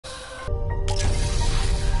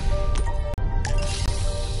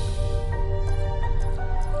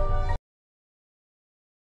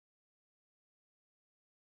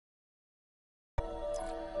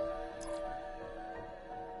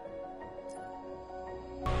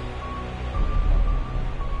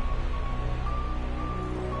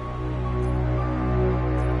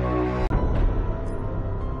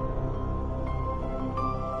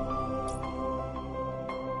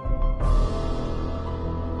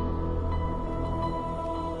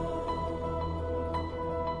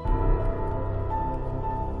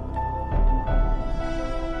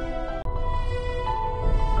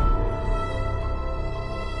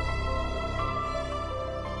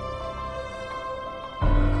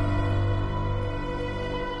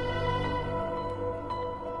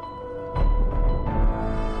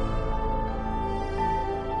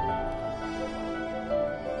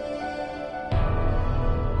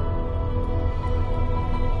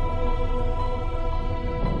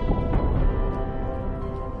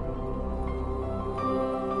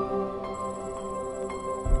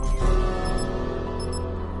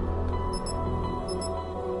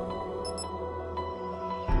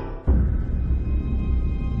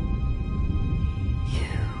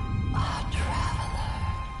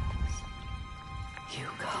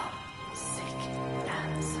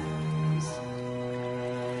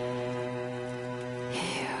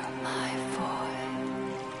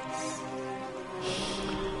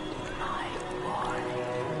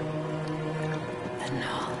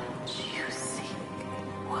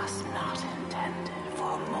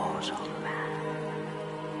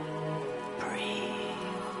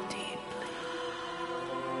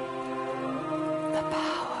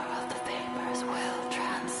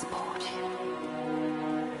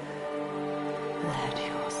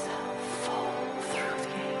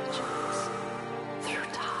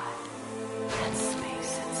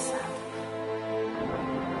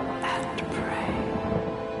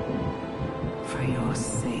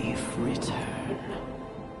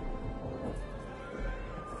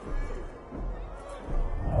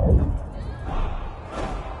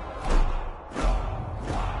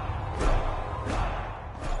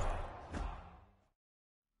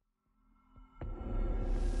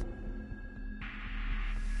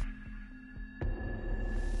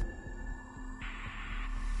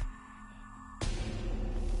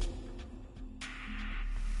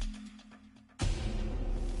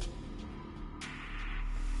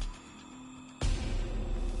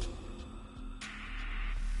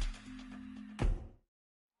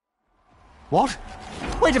What?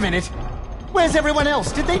 Wait a minute. Where's everyone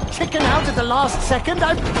else? Did they chicken out at the last second?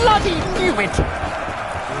 I bloody knew it!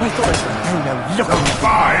 I thought no, look. The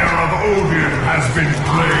fire of Odin has been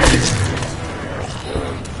blazed.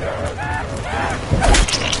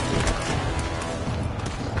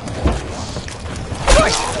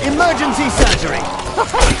 Right, emergency surgery.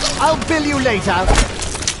 I'll bill you later.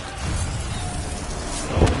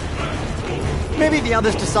 Maybe the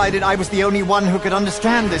others decided I was the only one who could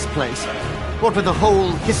understand this place. What with the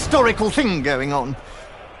whole historical thing going on.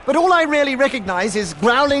 But all I really recognize is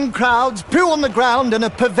growling crowds, poo on the ground, and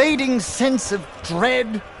a pervading sense of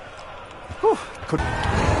dread. Whew,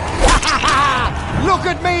 Look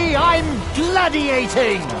at me! I'm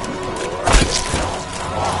gladiating!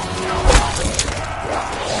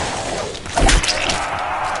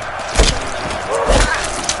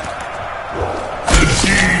 The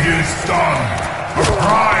deed is done. A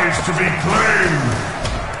prize to be claimed.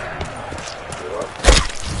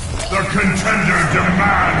 The contender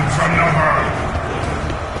demands another!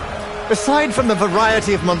 Aside from the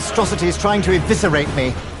variety of monstrosities trying to eviscerate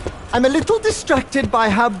me, I'm a little distracted by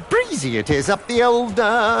how breezy it is up the old,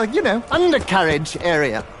 undercarriage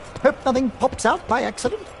area. Hope nothing pops out by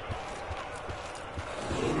accident.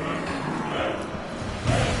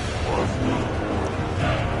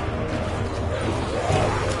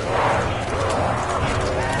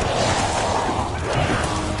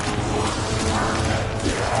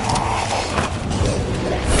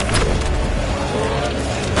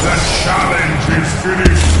 Challenge is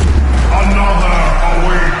finished. Another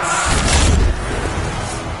awaits.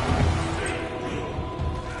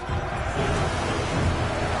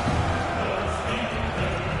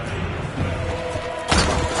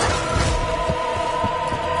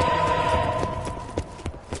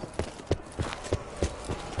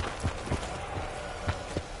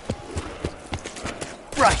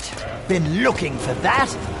 Right. Been looking for that.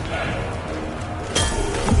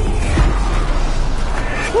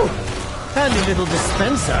 Whew. Handy little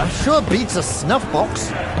dispenser. Sure beats a snuff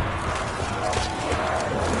box.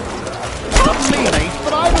 Pardon me, mate,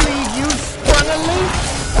 but I believe you sprung a leak.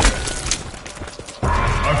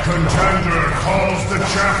 A contender calls the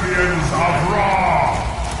champions of Raw.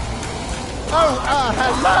 Oh,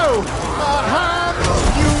 hello.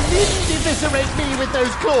 You needn't eviscerate me with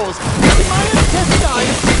those claws. In my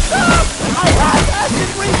intestines. I have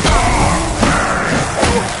acid reflux.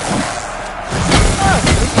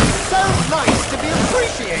 So nice to be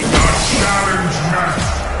appreciated. The challenge met.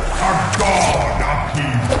 A god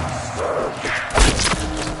appears.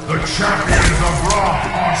 The champions of Raw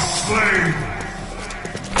are slain.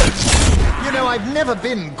 You know, I've never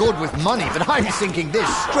been good with money, but I'm sinking this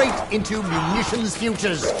straight into munitions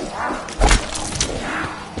futures.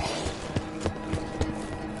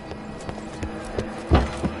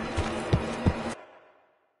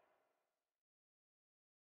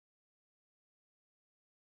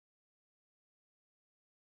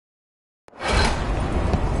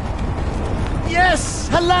 Yes!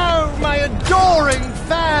 Hello, my adoring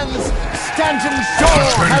fans! Stanton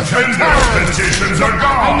Shaw has returned! Petitions are I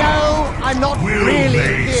gone! know, I'm not Will really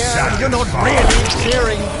they here, you're not satisfy? really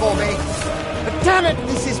cheering for me. But damn it,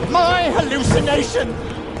 this is my hallucination!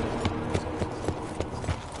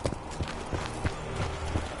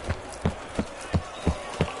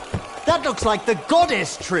 That looks like the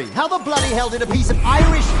goddess tree. How the bloody hell did a piece of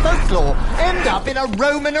Irish folklore end up in a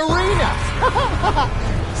Roman arena?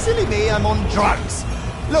 Silly me, I'm on drugs.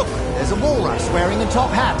 Look, there's a walrus wearing a top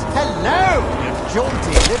hat. Hello, you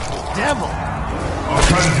jaunty little devil. A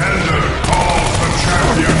contender calls the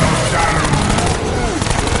champion of Daru.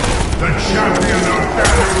 The champion of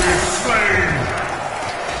Daru is slain.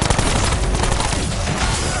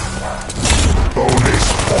 Bonus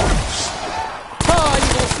points. Ah,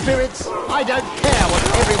 evil spirits, I don't care what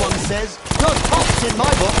everyone says. You're tops in my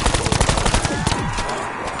book.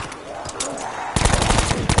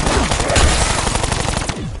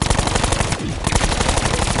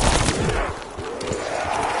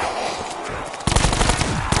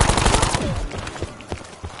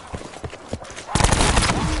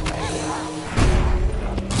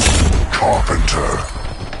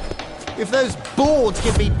 If those boards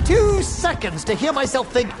give me 2 seconds to hear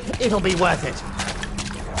myself think, it'll be worth it.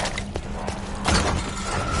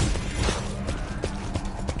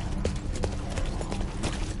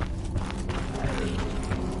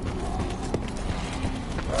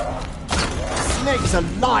 Snakes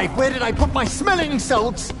alive! Where did I put my smelling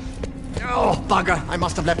salts? Oh, bugger! I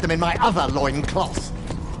must have left them in my other loincloths.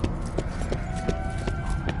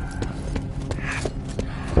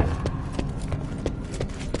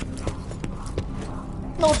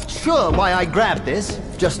 Not sure why I grabbed this.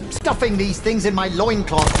 Just stuffing these things in my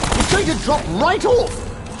loincloth. It's going to drop right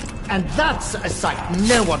off. And that's a sight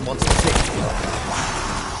no one wants to see.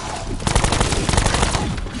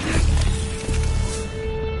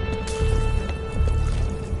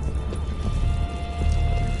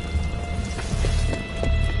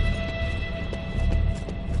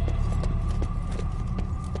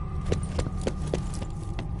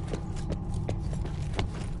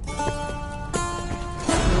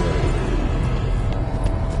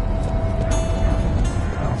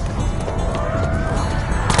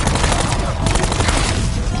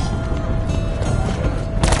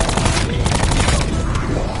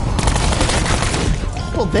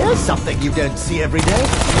 There's something you don't see every day.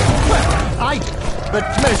 Well, I do, but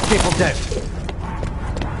most people don't.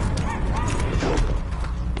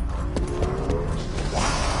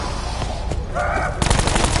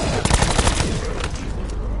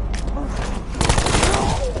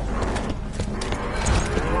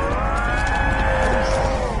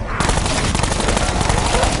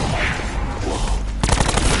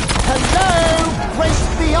 Hello, Race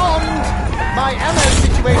Beyond! My ammo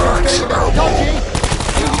situation's getting a bit dodgy.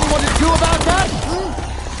 What to do about that?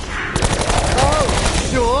 Oh,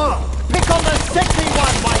 sure. Pick on the sexy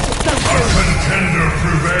one, why don't you? A contender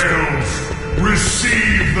prevails.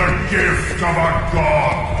 Receive the gift of a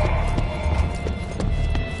god.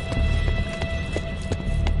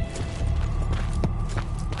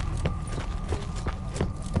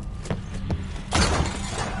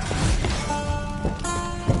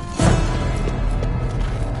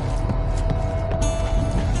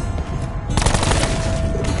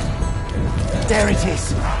 There it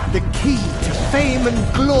is, the key to fame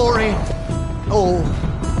and glory. Oh,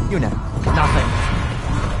 you know, nothing.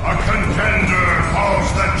 A contender calls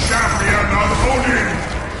the champion of Odin!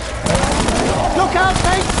 Look out,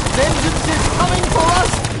 mates! Vengeance is coming for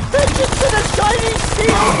us! Vengeance in a shiny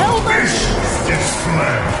steel helmet! Vicious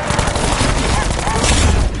display!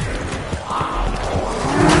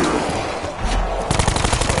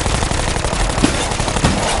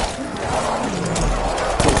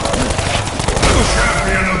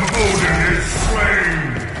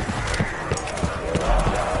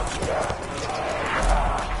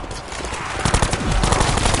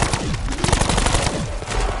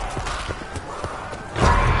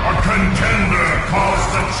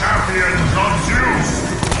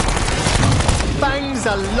 Bangs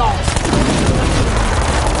are lost.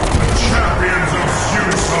 The champions of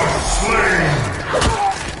Zeus are slain.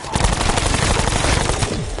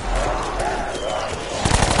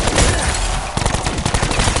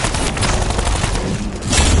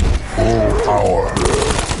 Full power.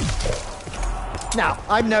 Now,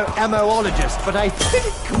 I'm no ammoologist, but I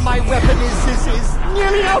think my weapon is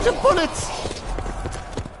nearly out of bullets.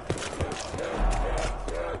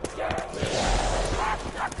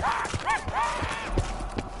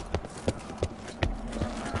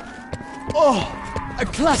 Oh, a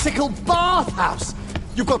classical bathhouse.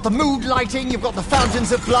 You've got the mood lighting, you've got the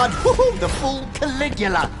fountains of blood, woohoo, the full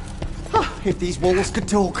Caligula. Ah, if these walls could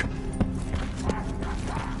talk.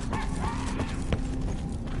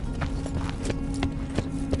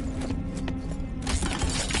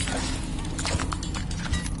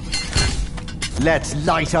 Let's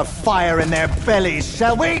light a fire in their bellies,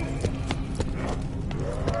 shall we?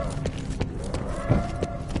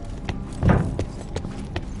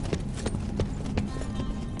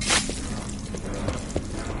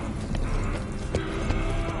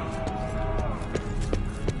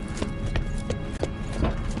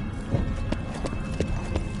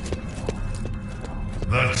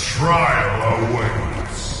 The trial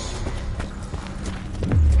awaits.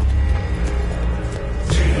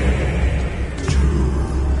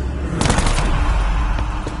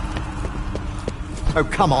 Oh,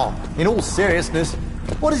 come on. In all seriousness,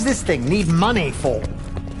 what does this thing need money for?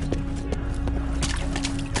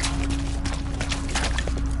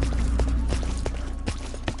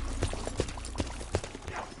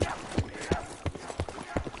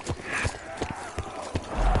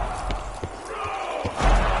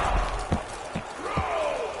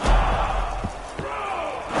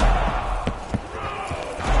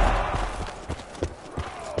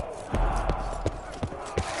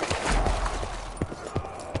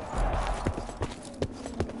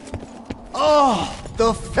 Oh,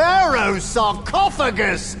 the Pharaoh's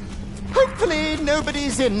sarcophagus! Hopefully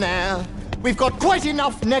nobody's in there. We've got quite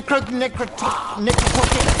enough necrotins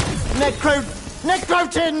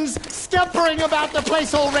scampering about the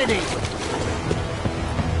place already.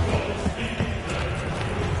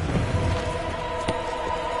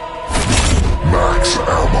 Max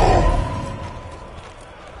ammo.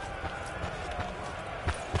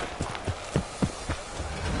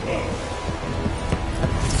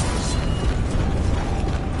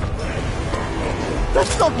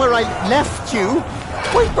 That's not where I left you.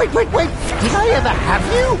 Wait. Did I ever have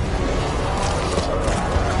you?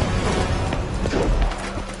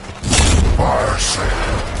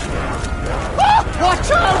 Ah, watch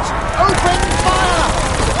out! Open fire!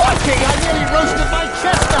 Crikey, I nearly roasted my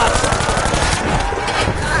chestnuts!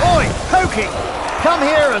 Oi, Pokey! Come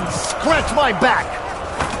here and scratch my back!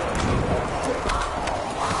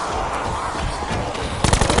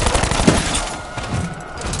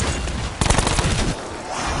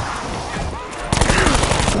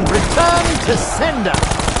 Return to sender!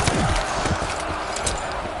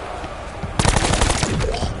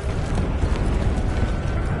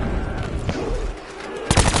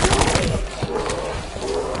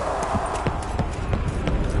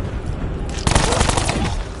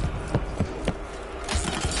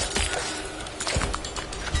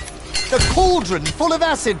 The cauldron full of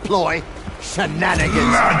acid ploy? Shenanigans!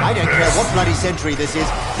 I don't care what bloody century this is.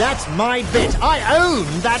 That's my bit. I own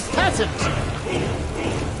that patent!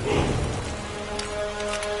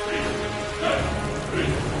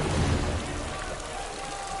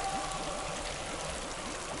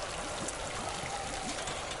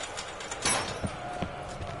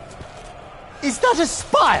 Is that a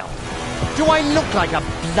spile? Do I look like a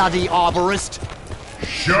bloody arborist?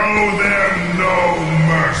 Show them no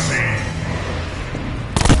mercy!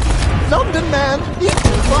 London man,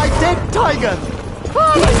 eaten by dead tiger!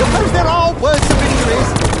 Well, I suppose there are words of injuries.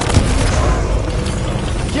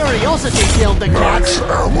 Curiosity killed the cat.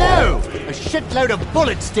 No! A shitload of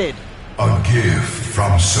bullets did. A gift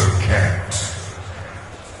from Sir Kent.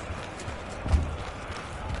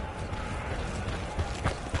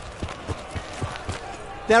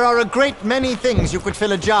 There are a great many things you could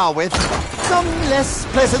fill a jar with. Some less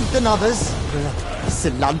pleasant than others.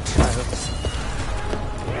 Cilantro.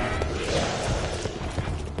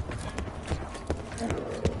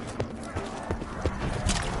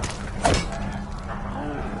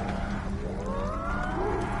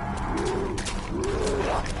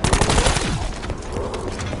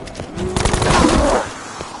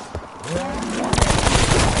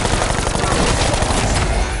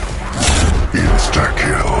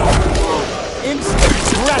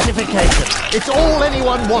 It's all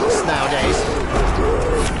anyone wants nowadays.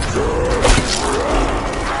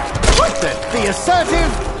 Right then, be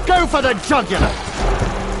assertive, go for the jugular.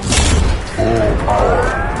 Full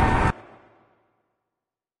power.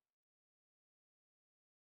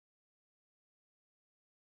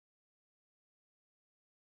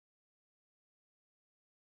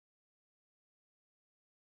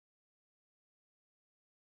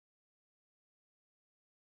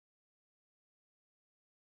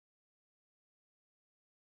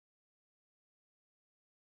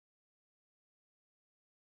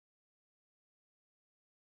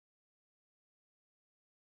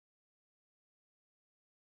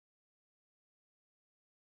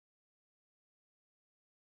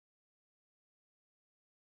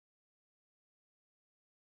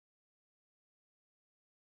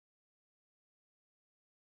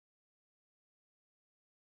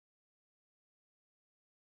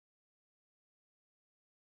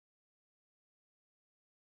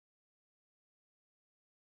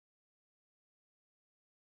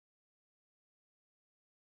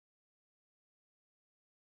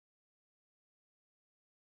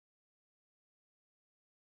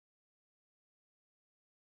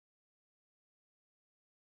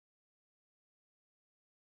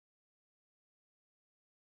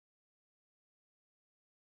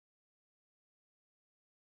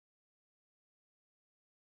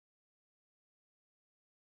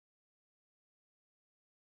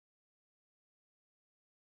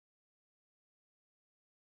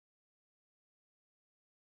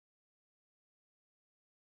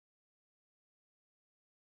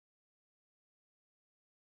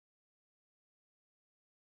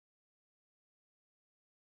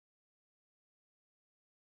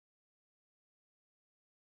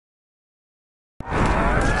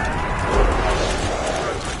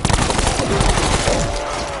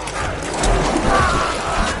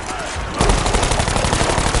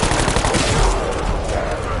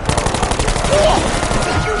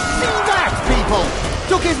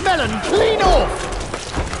 Took his melon clean off!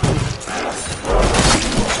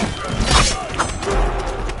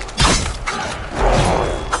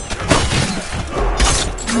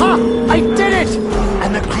 Ha! I did it!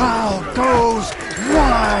 And the crowd goes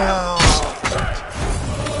wild!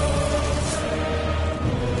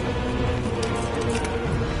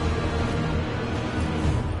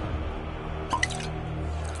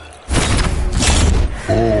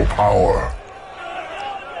 Full power.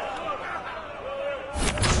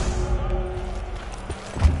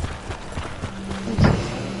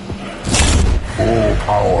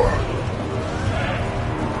 power.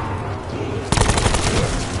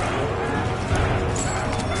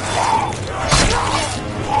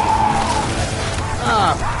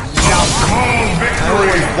 Call victory! I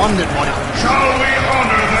always wondered what it was. Shall we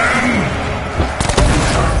honor them?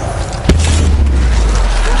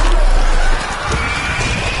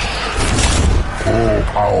 Full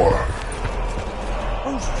power.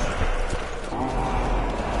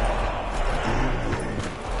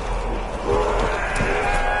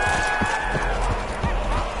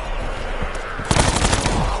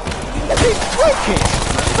 They broke it!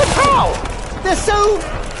 But how? They're so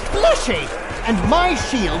fleshy! And my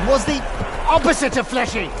shield was the opposite of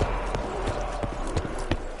fleshy!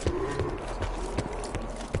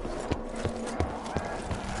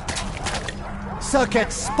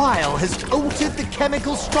 Circuit Spile has altered the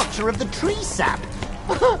chemical structure of the tree sap.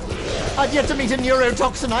 I've yet to meet a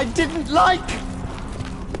neurotoxin I didn't like!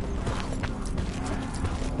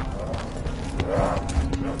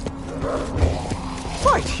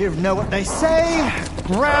 Right, you know what they say.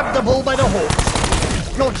 Grab the bull by the horns.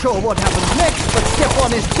 Not sure what happens next, but step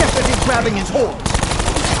one is definitely grabbing his horns.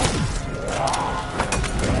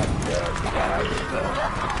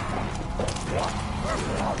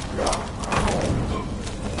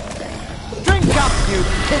 Drink up, you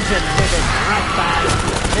pigeon-livered ratbag.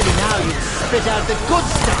 Maybe now you spit out the good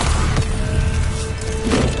stuff.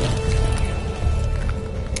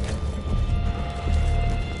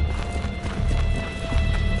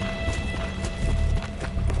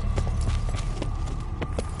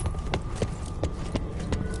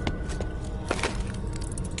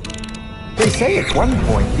 They say at one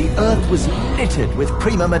point the Earth was littered with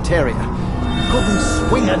prima materia. Couldn't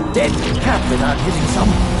swing a dead cat without hitting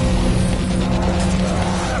some.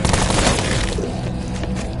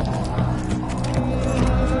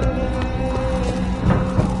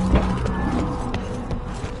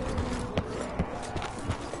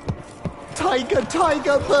 Tiger,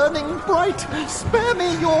 tiger, burning bright, spare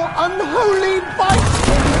me your unholy bite!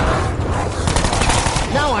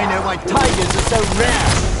 Now I know why tigers are so rare.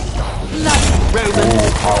 Bloody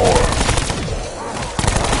Roman! Power.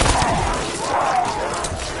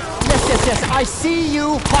 Yes, I see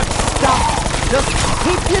you, hot stuff! Just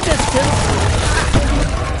keep your distance!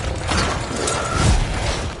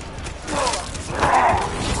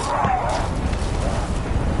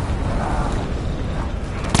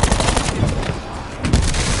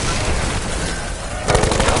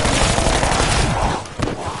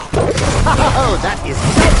 Oh, that is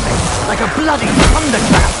deadly! Like a bloody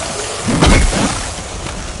thunderclap!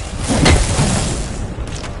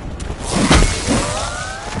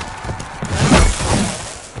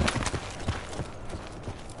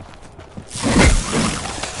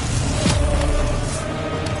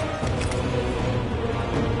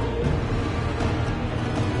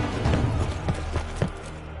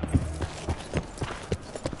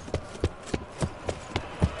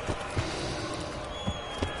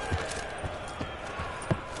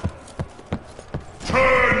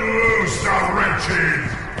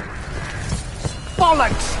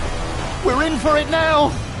 Bollocks! We're in for it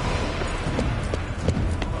now!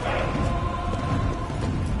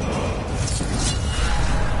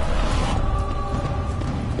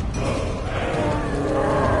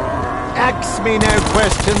 Ask me no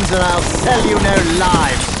questions and I'll sell you no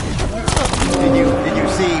lives. Did you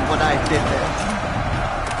see what I did there?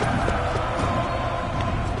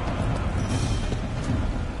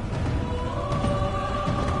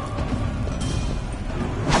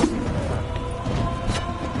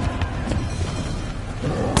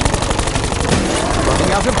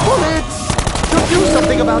 Out of bullets! Should do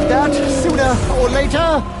something about that, sooner or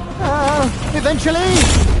later. Eventually.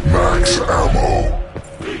 Max ammo.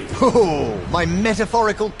 Oh, my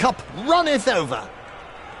metaphorical cup runneth over.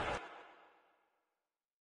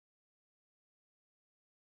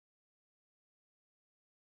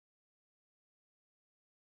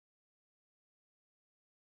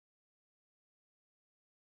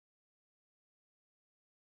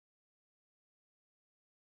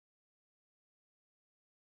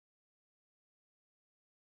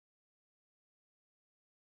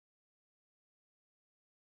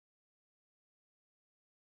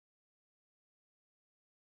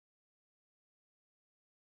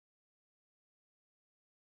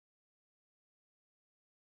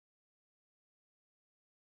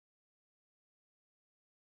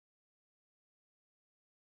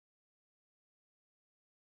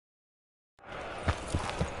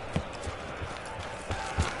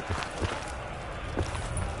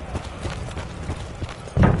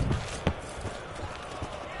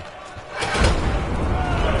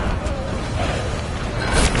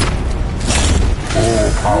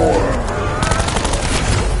 power.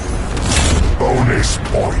 Bonus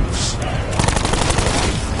points.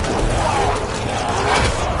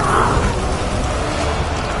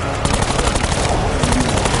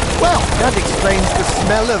 Well, that explains the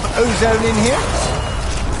smell of ozone in here.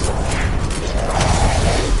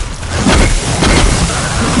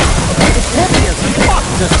 It's heavy as fuck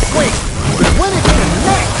to swing, but when it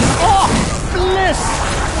connects, oh, bliss!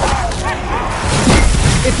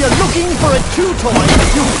 If you're looking for a chew toy,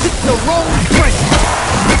 you picked the wrong drink.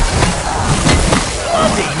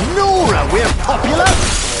 Bloody Nora, we're popular,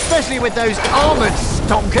 especially with those armored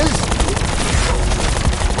stonkers.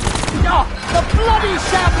 Oh, the bloody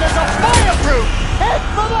shamblers are fireproof! Head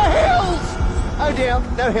for the hills! Oh dear,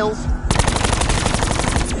 no hills.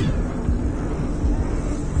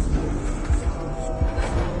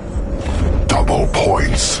 Double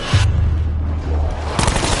points.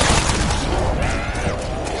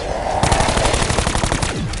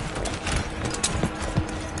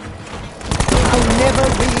 I'll never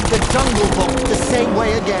read the Jungle Book the same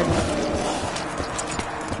way again.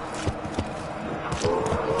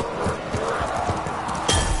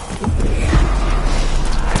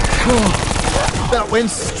 That went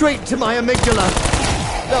straight to my amygdala.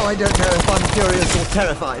 Now I don't know if I'm curious or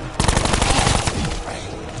terrified.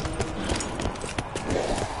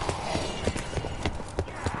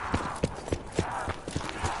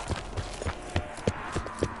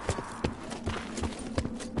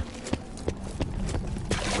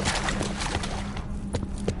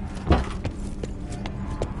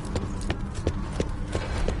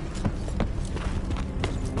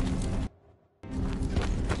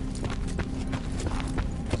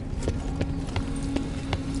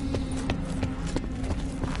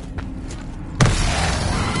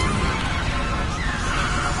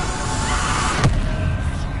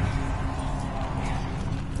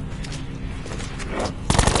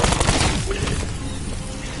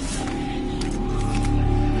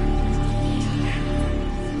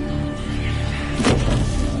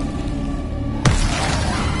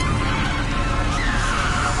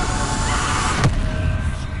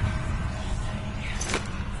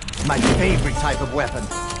 My favorite type of weapon.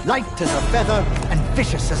 Light as a feather and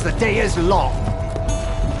vicious as the day is long.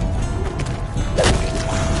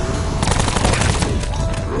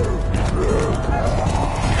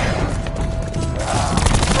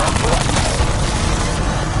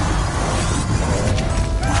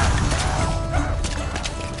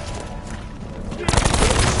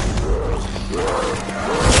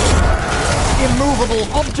 Immovable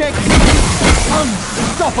objects,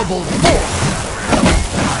 unstoppable force.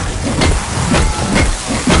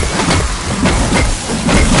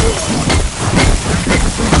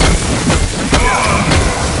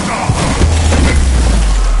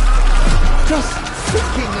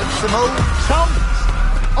 Some old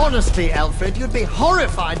chumps. Honestly, Alfred, you'd be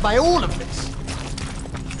horrified by all of this.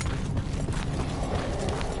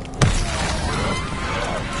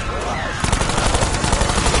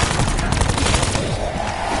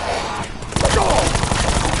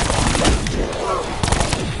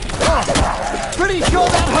 Oh, pretty sure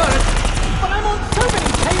that hurt, but I'm on so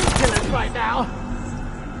many painkillers right now.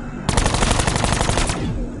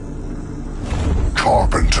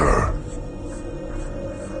 Carpenter.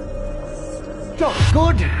 Got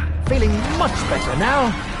good. Feeling much better now.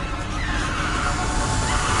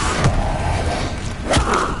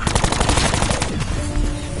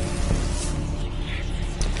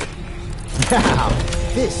 Now,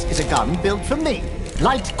 this is a gun built for me.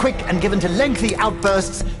 Light, quick, and given to lengthy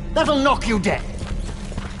outbursts that'll knock you dead.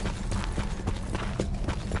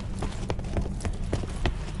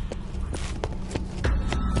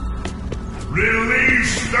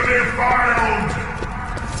 Release the defiled!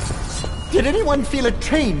 Did anyone feel a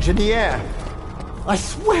change in the air? I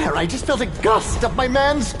swear I just felt a gust up my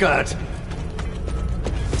man skirt.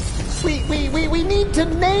 We need to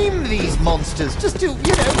name these monsters just to,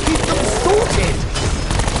 keep them sorted.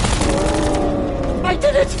 I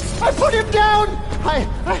did it! I put him down!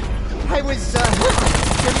 I was,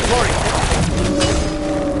 just worried.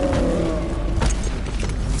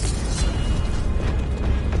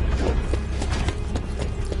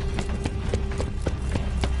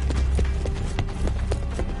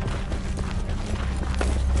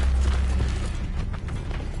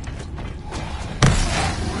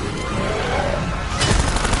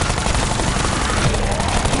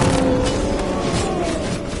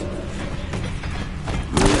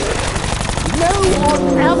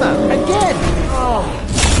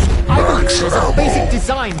 There's a basic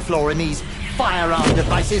design flaw in these firearm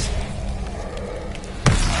devices.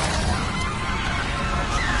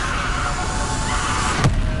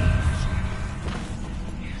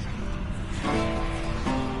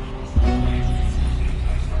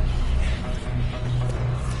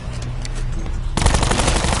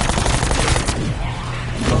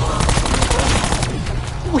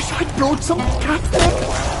 wish I'd brought some catnip.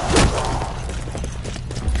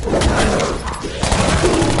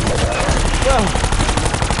 Well,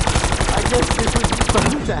 I guess this was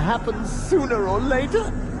bound to happen sooner or later.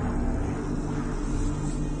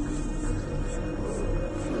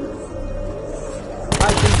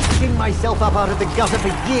 I've been digging myself up out of the gutter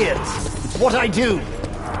for years. It's what I do.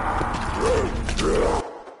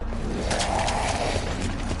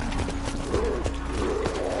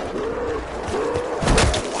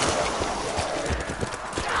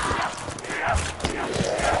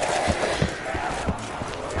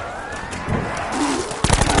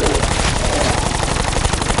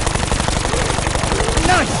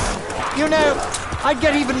 You know, I'd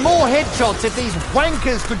get even more headshots if these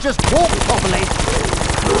wankers could just walk properly.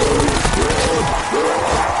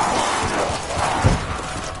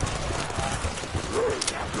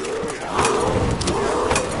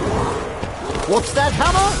 What's that,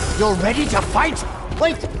 Hammer? You're ready to fight?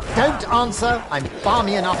 Wait, don't answer. I'm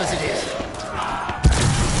balmy enough as it is.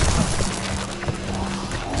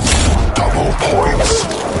 Double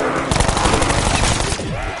points.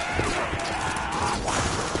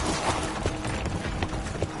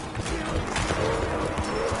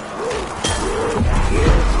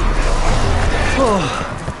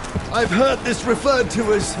 I've heard this referred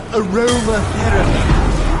to as aromatherapy.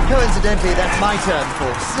 Coincidentally, that's my term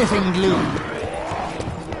for sniffing glue.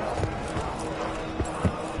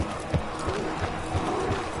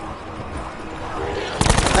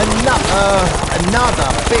 Another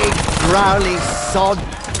big, growly sod.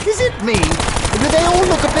 Is it me? Or do they all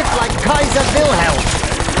look a bit like Kaiser Wilhelm?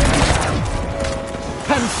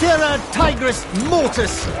 Panthera tigris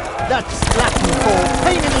mortis. That's Latin for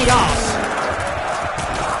pain in the arse.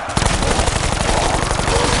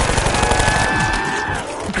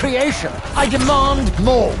 Creation. I demand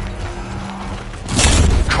more.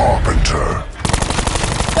 Carpenter.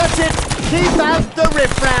 That's it. Keep out the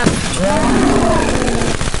riffraff.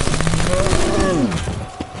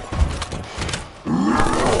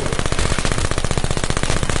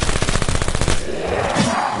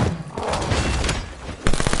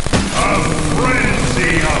 A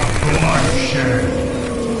frenzy of bloodshed.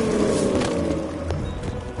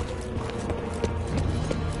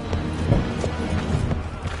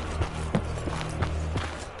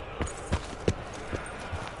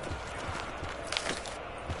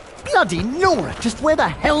 Bloody Nora! Just where the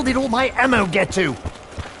hell did all my ammo get to?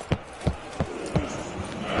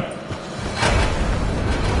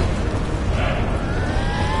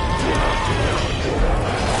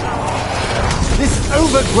 This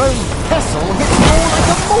overgrown pestle hits more like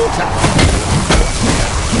a mortar!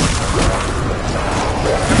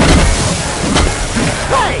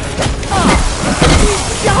 Hey! He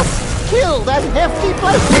just killed that hefty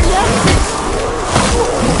bloke with the axes!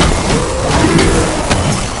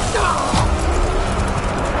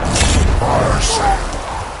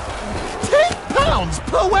 10 pounds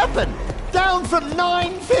per weapon! Down from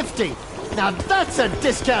 $9.50! Now that's a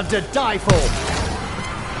discount to die for!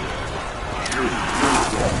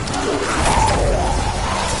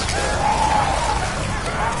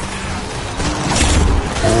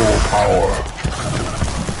 Full power.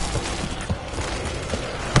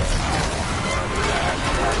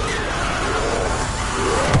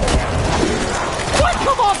 Why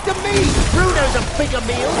come after me? Bruno's a bigger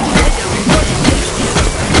meal!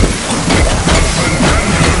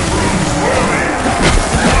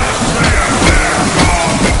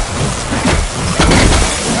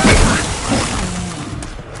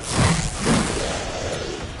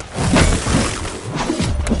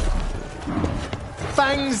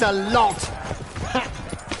 Fangs a lot!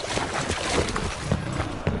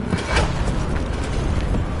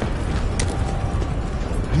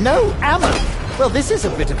 No ammo! Well, this is a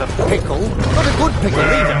bit of a pickle. Not a good pickle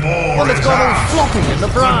either. One that's gone all floppy in the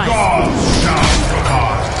brine. The gods shall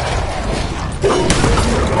provide.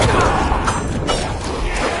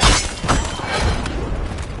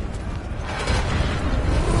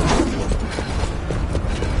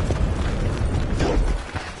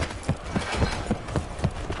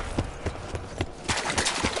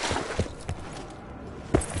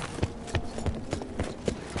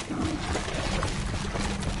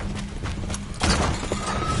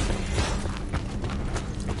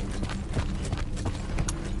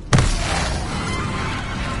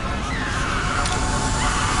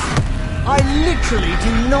 I literally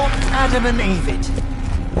do not Adam and Eve it.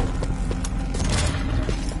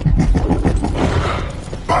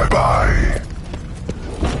 Bye-bye.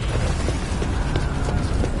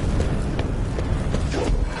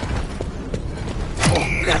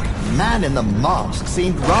 That man in the mask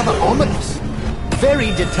seemed rather ominous.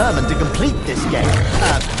 very determined to complete this game.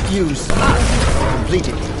 Use us to complete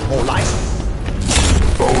it, more like.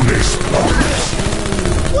 Bonus.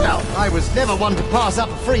 Well, I was never one to pass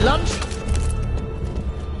up a free lunch.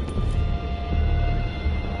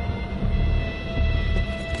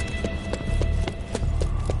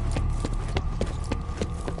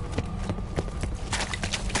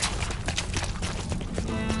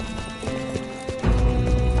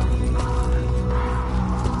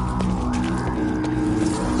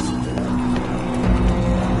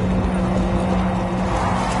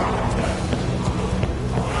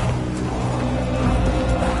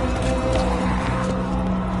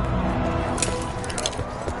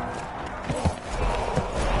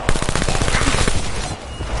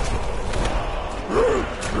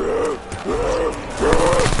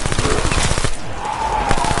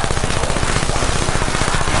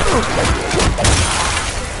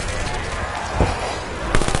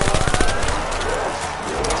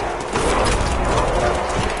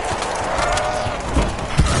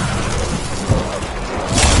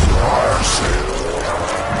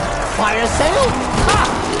 Fire sale? Ha!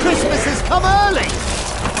 Christmas has come early!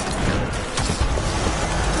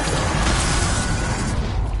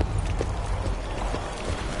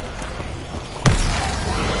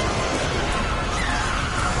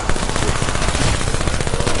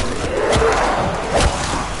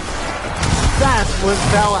 That was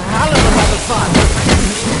Valhalla of a lot of fun.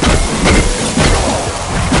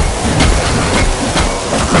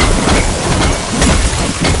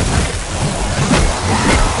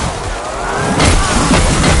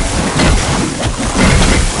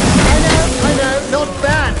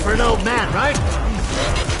 For an old man, right?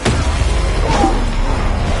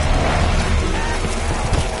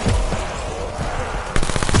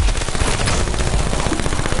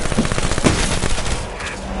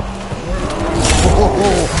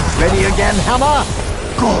 Oh, ready again, Hammer?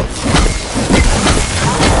 Good.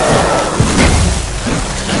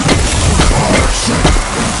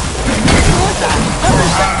 What the hell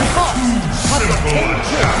is that box? Like a tin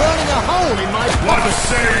burning a hole in my pocket. What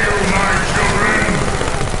say you, my children?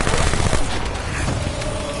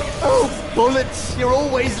 Oh, bullets, you're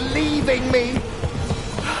always leaving me.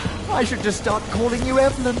 I should just start calling you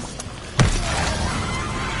Evelyn.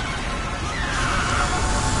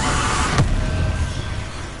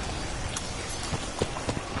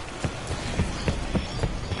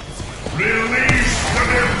 Release the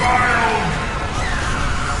defiled!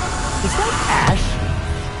 Is that ash?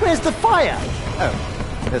 Where's the fire? Oh,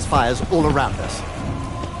 there's fires all around us.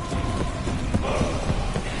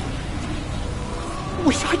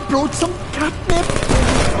 Wish I'd brought some catnip.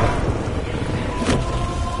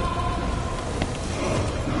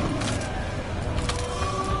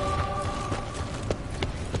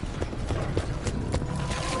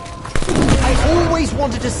 I always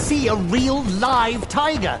wanted to see a real live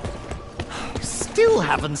tiger. Still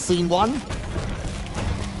haven't seen one.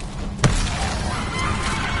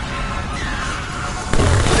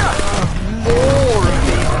 More of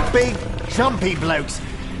these big, jumpy blokes.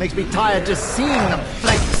 Makes me tired just seeing them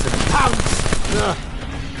flex and pounce. Ugh.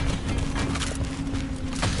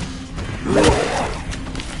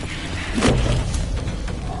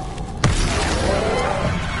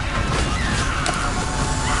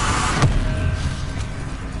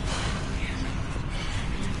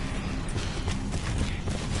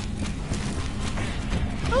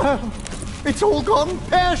 Oh, it's all gone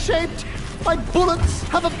pear-shaped. My bullets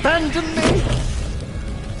have abandoned me.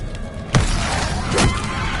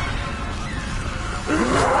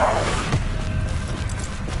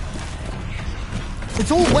 It's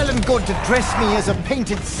all well and good to dress me as a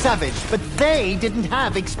painted savage, but they didn't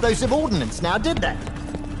have explosive ordnance now, did they?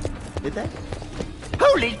 Did they?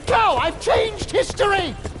 Holy cow, I've changed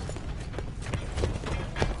history!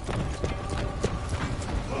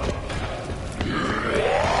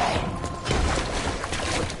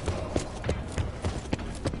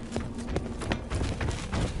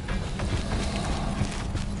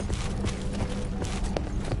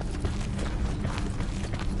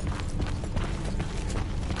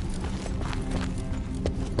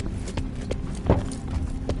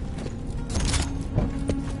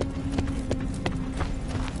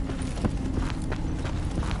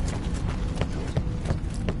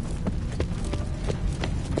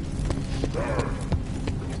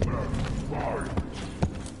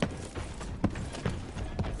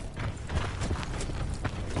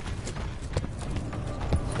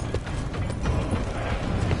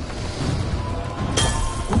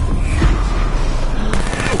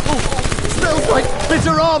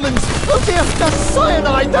 Bitter almonds! Oh dear, that's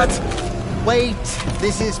cyanide, that's... Wait,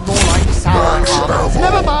 this is more like sour almonds.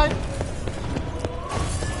 Never mind.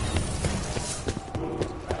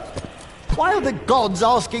 Why are the gods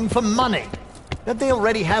asking for money? Don't they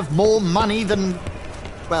already have more money than...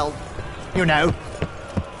 well, you know.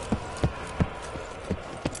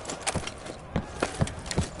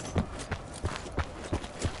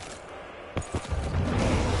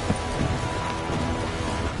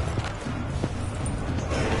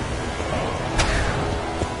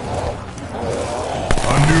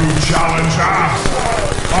 Challenger!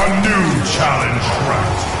 A new challenge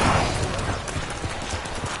threat!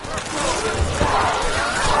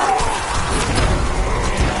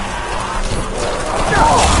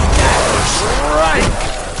 Right!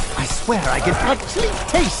 I swear I can actually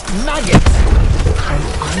taste maggots! An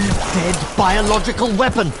undead biological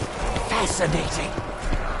weapon! Fascinating!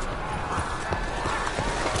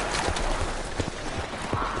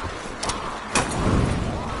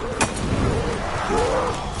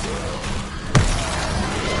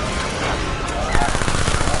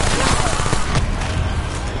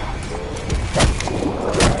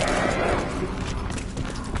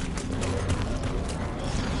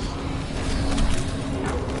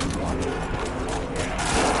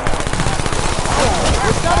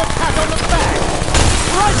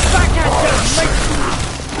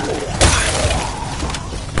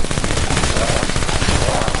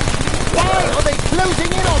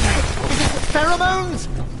 Closing in on me! Is it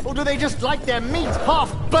pheromones? Or do they just like their meat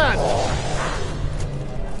half burnt?